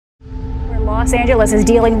Los Angeles is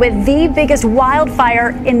dealing with the biggest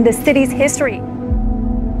wildfire in the city's history.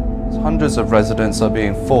 Hundreds of residents are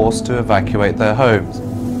being forced to evacuate their homes.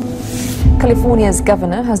 California's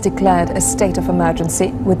governor has declared a state of emergency,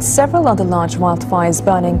 with several other large wildfires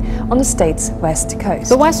burning on the state's west coast.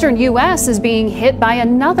 The western U.S. is being hit by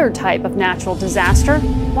another type of natural disaster,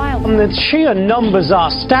 wildfire. The sheer numbers are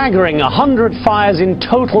staggering. 100 fires in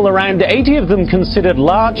total, around 80 of them considered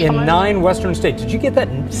large. In 9 western states. Did you get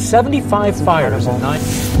that? 75 fires in 9.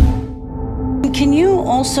 Can you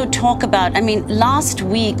also talk about, last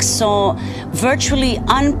week saw virtually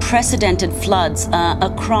unprecedented floods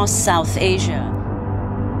across South Asia.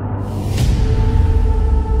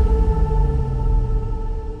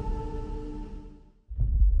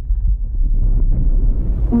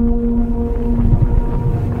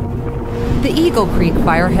 The Eagle Creek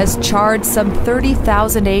fire has charred some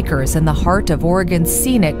 30,000 acres in the heart of Oregon's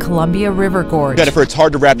scenic Columbia River Gorge. Jennifer, it's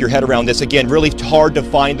hard to wrap your head around this. Again, really hard to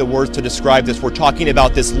find the words to describe this. We're talking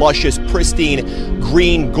about this luscious, pristine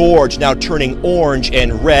green gorge now turning orange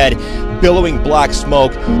and red, billowing black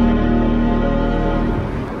smoke.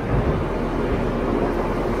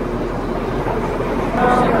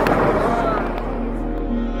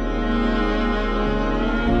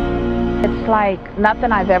 It's like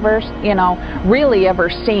nothing I've ever, really ever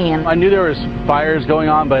seen. I knew there was fires going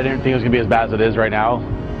on, but I didn't think it was going to be as bad as it is right now.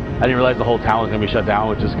 I didn't realize the whole town was going to be shut down,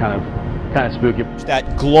 which is kind of spooky.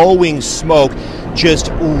 That glowing smoke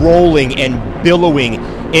just rolling and billowing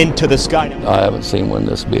into the sky. I haven't seen one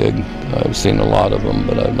this big. I've seen a lot of them,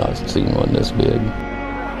 but I've not seen one this big.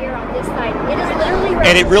 Here on this side, it is literally...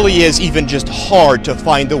 And it really is even just hard to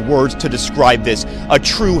find the words to describe this. A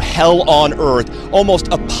true hell on earth, almost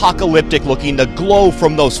apocalyptic looking, the glow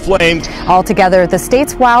from those flames. Altogether, the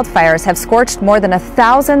state's wildfires have scorched more than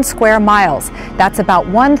 1,000 square miles. That's about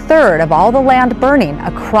 1/3 of all the land burning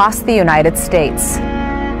across the United States.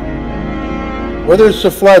 Whether it's the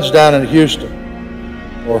floods down in Houston,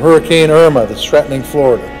 or Hurricane Irma that's threatening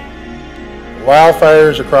Florida,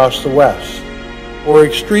 wildfires across the west, or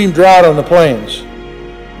extreme drought on the plains,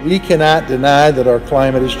 we cannot deny that our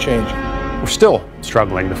climate is changing. We're still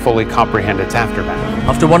struggling to fully comprehend its aftermath.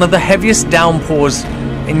 After one of the heaviest downpours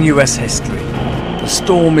in U.S. history, the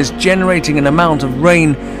storm is generating an amount of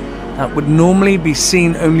rain that would normally be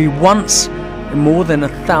seen only once in more than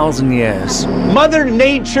 1,000 years. Mother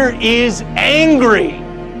Nature is angry.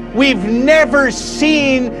 We've never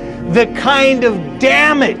seen the kind of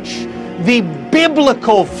damage, the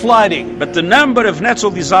biblical flooding. But the number of natural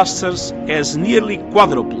disasters has nearly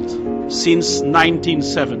quadrupled since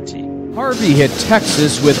 1970. Harvey hit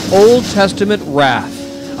Texas with Old Testament wrath,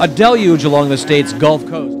 a deluge along the state's Gulf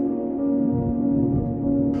Coast.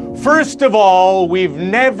 First of all, we've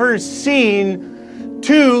never seen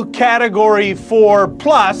 2 Category 4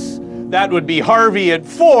 plus, that would be Harvey at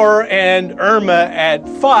 4 and Irma at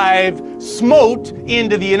 5, smote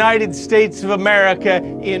into the United States of America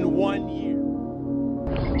in 1 year.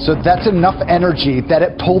 So that's enough energy that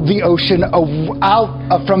it pulled the ocean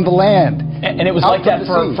out from the land. And it was like that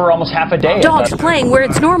for almost half a day. Dogs playing where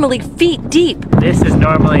it's normally feet deep. This is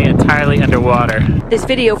normally entirely underwater. This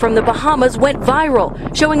video from the Bahamas went viral,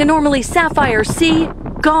 showing a normally sapphire sea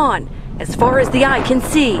gone as far as the eye can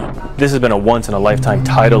see. This has been a once-in-a-lifetime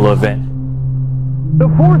tidal event. The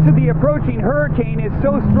force of the approaching hurricane is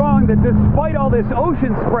so strong that despite all this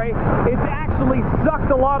ocean spray, it's actually sucked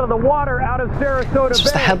a lot of the water out of Sarasota Bay. This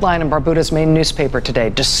was the headline in Barbuta's main newspaper today,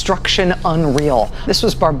 "Destruction Unreal." This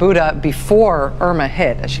was Barbuda before Irma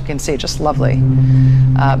hit, as you can see, just lovely.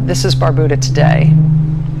 This is Barbuda today.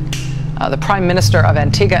 The Prime Minister of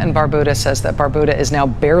Antigua and Barbuda says that Barbuda is now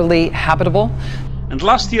barely habitable. And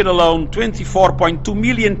last year alone, 24.2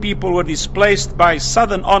 million people were displaced by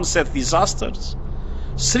sudden onset disasters,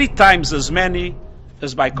 3 times as many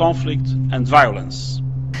as by conflict and violence.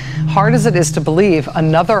 Hard as it is to believe,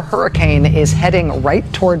 another hurricane is heading right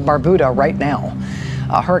toward Barbuda right now.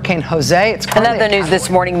 Hurricane Jose. Another news this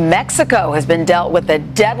morning, Mexico has been dealt with a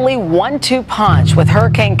deadly 1-2 punch, with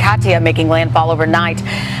Hurricane Katia making landfall overnight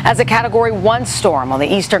as a Category 1 storm on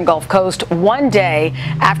the eastern Gulf Coast, 1 day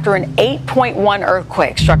after an 8.1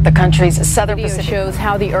 earthquake struck the country's southern Pacific. Video shows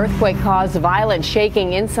how the earthquake caused violent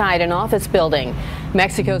shaking inside an office building.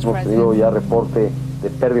 Mexico's president.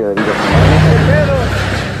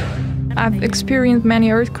 I've experienced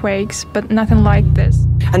many earthquakes, but nothing like this.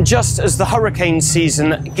 And just as the hurricane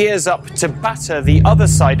season gears up to batter the other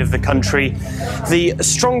side of the country, the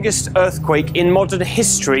strongest earthquake in modern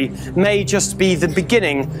history may just be the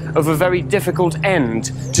beginning of a very difficult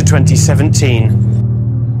end to 2017.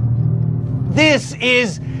 This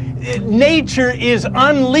is nature is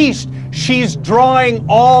unleashed. She's drawing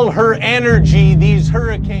all her energy, these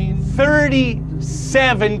hurricanes.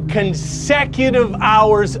 37 consecutive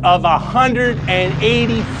hours of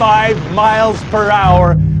 185 miles per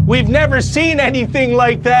hour. We've never seen anything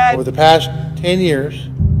like that. Over the past 10 years,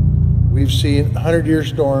 we've seen 100-year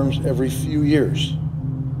storms every few years.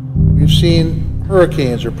 We've seen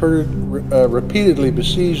hurricanes repeatedly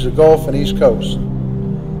besiege the Gulf and East Coast.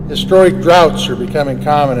 Historic droughts are becoming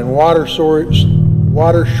common, and water shortages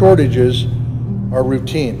are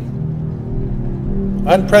routine.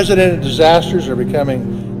 Unprecedented disasters are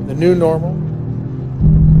becoming the new normal.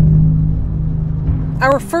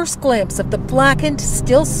 Our first glimpse of the blackened,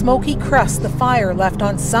 still smoky crust the fire left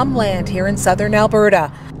on some land here in southern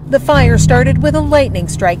Alberta. The fire started with a lightning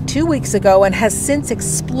strike 2 weeks ago and has since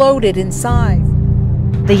exploded in size.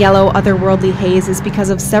 The yellow, otherworldly haze is because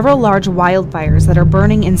of several large wildfires that are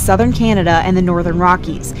burning in southern Canada and the northern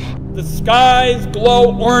Rockies. The skies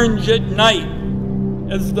glow orange at night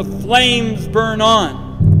as the flames burn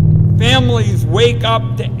on. Families wake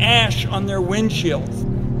up to ash on their windshields.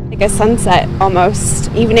 Like a sunset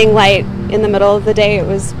almost, evening light in the middle of the day. It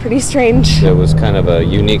was pretty strange. It was kind of a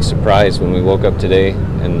unique surprise when we woke up today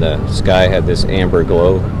and the sky had this amber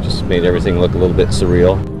glow. Just made everything look a little bit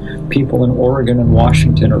surreal. People in Oregon and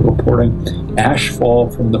Washington are reporting ash fall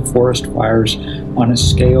from the forest fires on a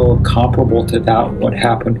scale comparable to that what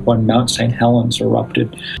happened when Mount St. Helens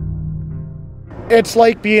erupted. It's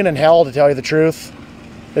like being in hell, to tell you the truth.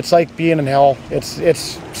 It's like being in hell. It's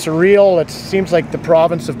surreal. It seems like the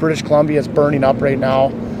province of British Columbia is burning up right now.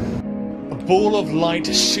 A ball of light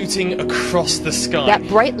shooting across the sky. That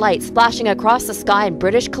bright light splashing across the sky in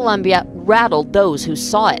British Columbia rattled those who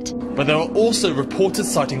saw it. But there are also reported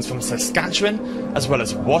sightings from Saskatchewan, as well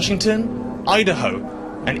as Washington, Idaho,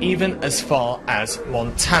 and even as far as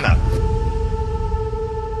Montana.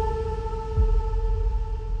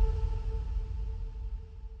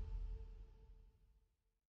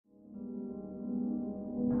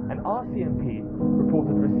 An RCMP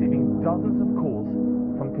reported receiving dozens of calls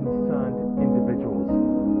from concerned individuals.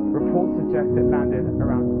 Reports suggest it landed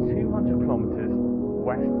around 200 kilometers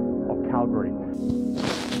west of Calgary.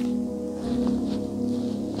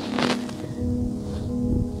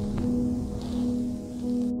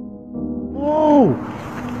 Whoa!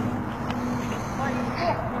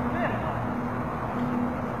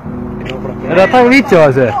 Era Pablito,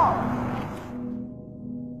 ese.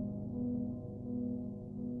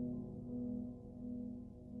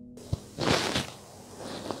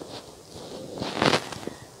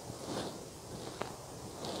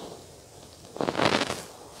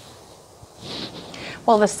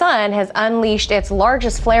 Well, the sun has unleashed its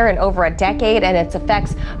largest flare in over a decade, and its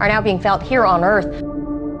effects are now being felt here on Earth.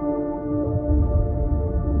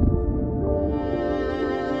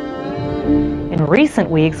 In recent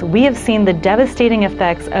weeks, we have seen the devastating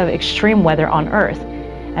effects of extreme weather on Earth.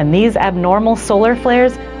 And these abnormal solar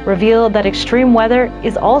flares reveal that extreme weather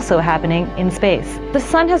is also happening in space. The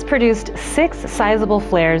sun has produced 6 sizable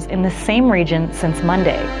flares in the same region since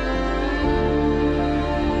Monday.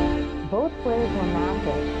 Both flares were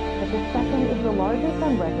massive, but the second is the largest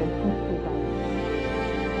on record since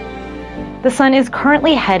 2000. The sun is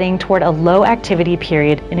currently heading toward a low activity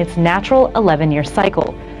period in its natural 11-year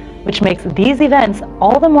cycle, which makes these events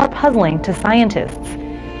all the more puzzling to scientists.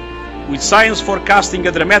 With science forecasting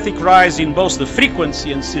a dramatic rise in both the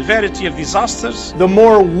frequency and severity of disasters, the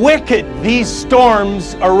more wicked these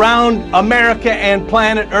storms around America and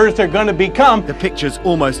planet Earth are going to become. The picture's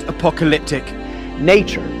almost apocalyptic.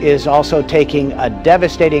 Nature is also taking a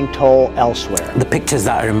devastating toll elsewhere. The pictures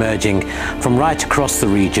that are emerging from right across the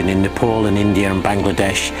region in Nepal and India and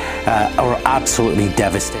Bangladesh are absolutely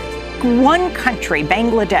devastating. One country,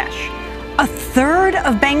 Bangladesh, a third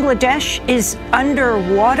of Bangladesh is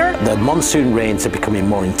underwater. The monsoon rains are becoming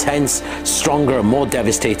more intense, stronger and more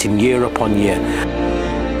devastating year upon year.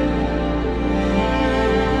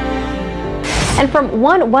 And from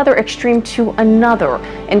one weather extreme to another,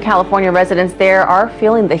 in California, residents there are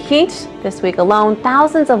feeling the heat. This week alone,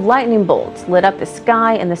 thousands of lightning bolts lit up the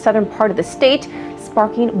sky in the southern part of the state,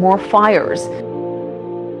 sparking more fires.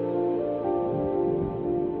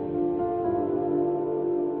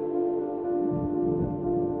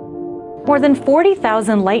 More than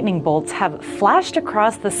 40,000 lightning bolts have flashed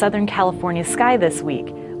across the Southern California sky this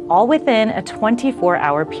week, all within a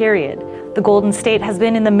 24-hour period. The Golden State has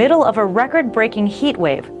been in the middle of a record-breaking heat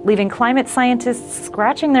wave, leaving climate scientists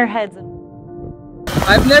scratching their heads.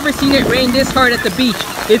 I've never seen it rain this hard at the beach.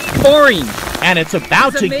 It's pouring. And it's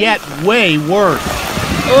about to get way worse.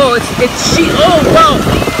 Oh, oh, wow.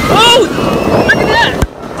 Oh, look at that.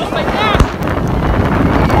 Oh my God.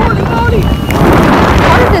 Holy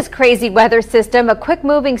this crazy weather system, a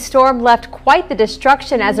quick-moving storm left quite the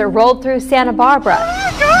destruction as it rolled through Santa Barbara.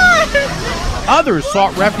 Oh, God! Others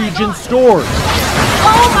sought refuge in stores.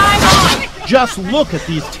 Oh, my God! Just look at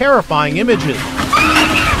these terrifying images.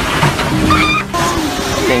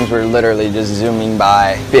 Things were literally just zooming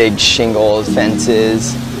by. Big shingles,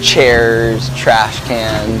 fences, chairs, trash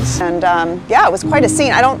cans. And yeah, it was quite a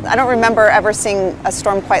scene. I don't remember ever seeing a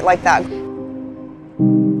storm quite like that.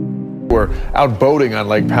 We're out boating on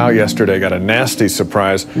Lake Powell yesterday, got a nasty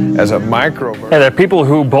surprise as a microburst. Yeah, there are people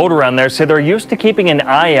who boat around there say they're used to keeping an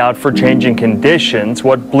eye out for changing conditions.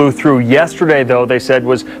 What blew through yesterday, though, they said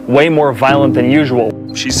was way more violent than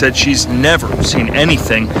usual. She said she's never seen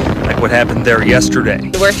anything like what happened there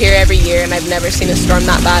yesterday. We're here every year and I've never seen a storm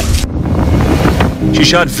that bad. She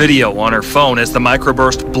shot video on her phone as the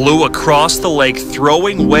microburst blew across the lake,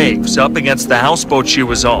 throwing waves up against the houseboat she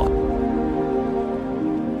was on.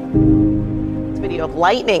 Video of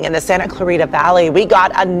lightning in the Santa Clarita Valley. We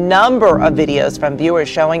got a number of videos from viewers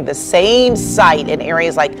showing the same sight in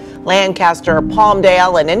areas like Lancaster,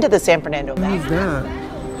 Palmdale, and into the San Fernando Valley. What is that?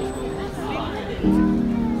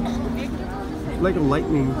 Like a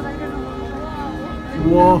lightning.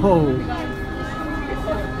 Whoa.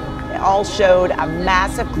 They all showed a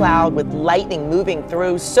massive cloud with lightning moving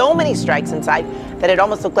through. So many strikes inside that it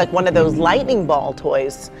almost looked like one of those lightning ball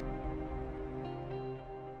toys.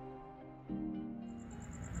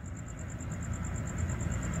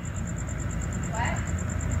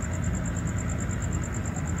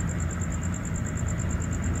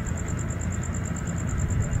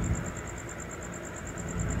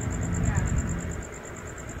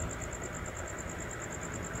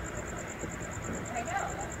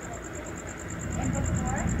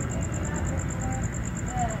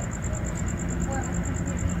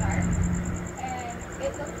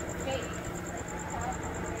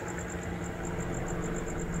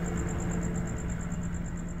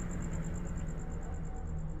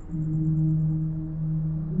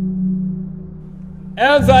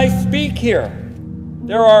 As I speak here,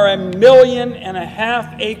 there are 1.5 million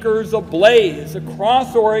acres ablaze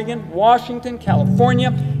across Oregon, Washington,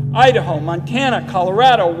 California, Idaho, Montana,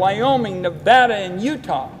 Colorado, Wyoming, Nevada, and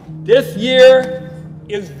Utah. This year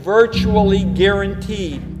is virtually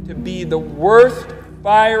guaranteed to be the worst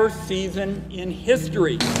fire season in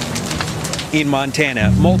history. In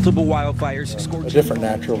Montana, multiple wildfires scorched. A different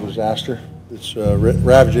natural disaster that's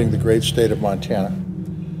ravaging the great state of Montana.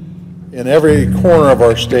 In every corner of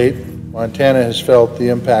our state, Montana has felt the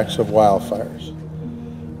impacts of wildfires.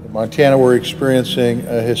 In Montana, we're experiencing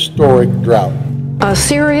a historic drought. A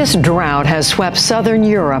serious drought has swept southern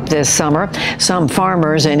Europe this summer. Some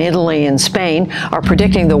farmers in Italy and Spain are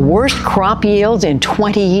predicting the worst crop yields in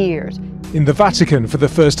 20 years. In the Vatican, for the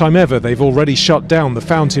first time ever, they've already shut down the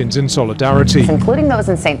fountains in solidarity. Including those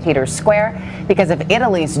in St. Peter's Square because of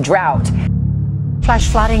Italy's drought. Flash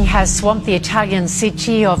flooding has swamped the Italian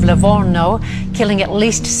city of Livorno, killing at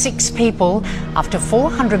least 6 people after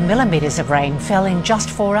 400 millimeters of rain fell in just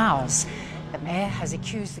 4 hours. The mayor has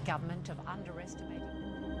accused the government of underestimating.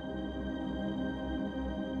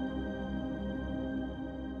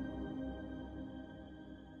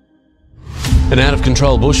 An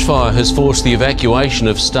out-of-control bushfire has forced the evacuation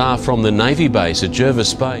of staff from the Navy base at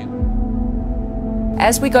Jervis Bay.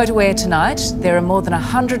 As we go to air tonight, there are more than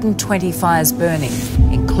 120 fires burning,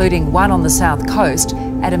 including one on the south coast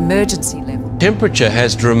at emergency level. Temperature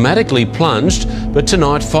has dramatically plunged, but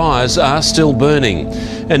tonight fires are still burning.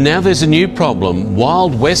 And now there's a new problem.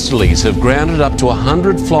 Wild westerlies have grounded up to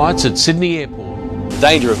 100 flights at Sydney Airport. The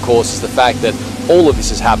danger, of course, is the fact that all of this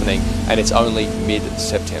is happening and it's only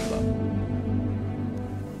mid-September.